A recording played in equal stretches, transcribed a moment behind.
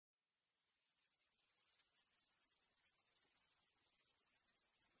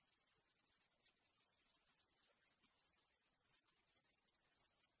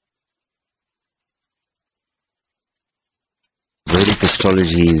Vedic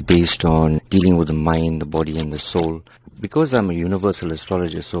astrology is based on dealing with the mind, the body and the soul. Because I'm a universal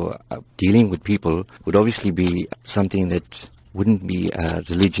astrologer, so dealing with people would obviously be something that wouldn't be a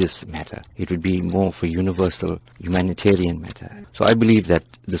religious matter. It would be more of a universal humanitarian matter. So I believe that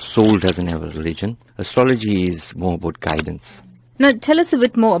the soul doesn't have a religion. Astrology is more about guidance. Now, tell us a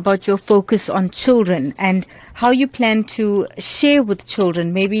bit more about your focus on children and how you plan to share with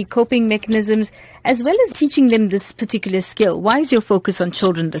children, maybe coping mechanisms, as well as teaching them this particular skill. Why is your focus on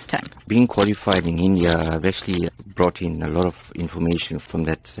children this time? Being qualified in India, I've actually brought in a lot of information from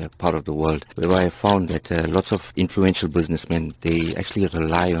that part of the world, where I found that lots of influential businessmen, they actually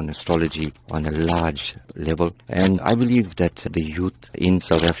rely on astrology on a large level. And I believe that the youth in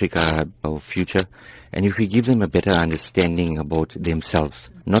South Africa are our future. And if we give them a better understanding about themselves,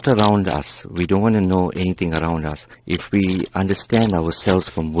 not around us, we don't want to know anything around us. If we understand ourselves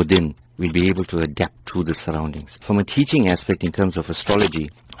from within, we'll be able to adapt to the surroundings. From a teaching aspect in terms of astrology,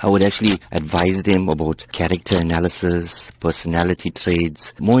 I would actually advise them about character analysis, personality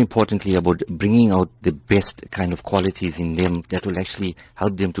traits, more importantly about bringing out the best kind of qualities in them that will actually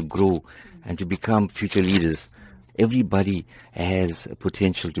help them to grow and to become future leaders. Everybody has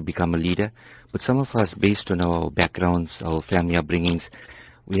potential to become a leader, but some of us, based on our backgrounds, our family upbringings,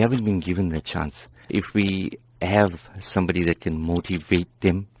 we haven't been given that chance. If we have somebody that can motivate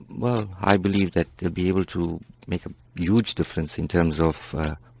them, well, I believe that they'll be able to make a huge difference in terms of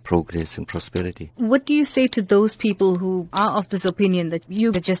progress and prosperity. What do you say to those people who are of this opinion that you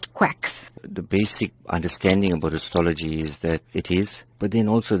are just quacks? The basic understanding about astrology is that it is, but then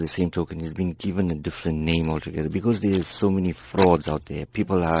also the same token is being given a different name altogether, because there's so many frauds out there.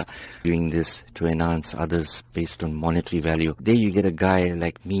 People are doing this to enhance others based on monetary value. There you get a guy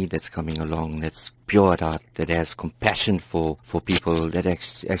like me that's coming along, that's pure at heart, that has compassion for people, that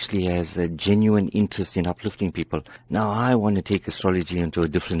actually has a genuine interest in uplifting people. Now I want to take astrology into a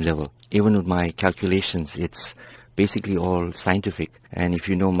different level. Even with my calculations, it's basically all scientific. And if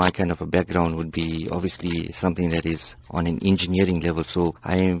you know, my kind of a background would be obviously something that is on an engineering level. So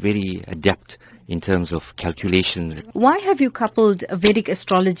I am very adept in terms of calculations. Why have you coupled Vedic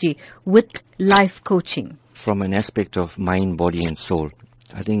astrology with life coaching? From an aspect of mind, body and soul,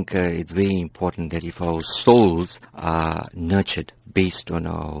 I think it's very important that if our souls are nurtured based on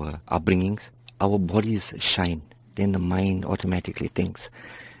our upbringings, our bodies shine. Then the mind automatically thinks.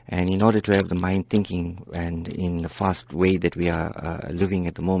 And in order to have the mind thinking, and in the fast way that we are living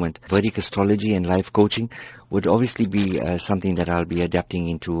at the moment, Vedic astrology and life coaching would obviously be something that I'll be adapting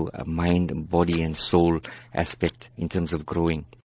into a mind, body and soul aspect in terms of growing.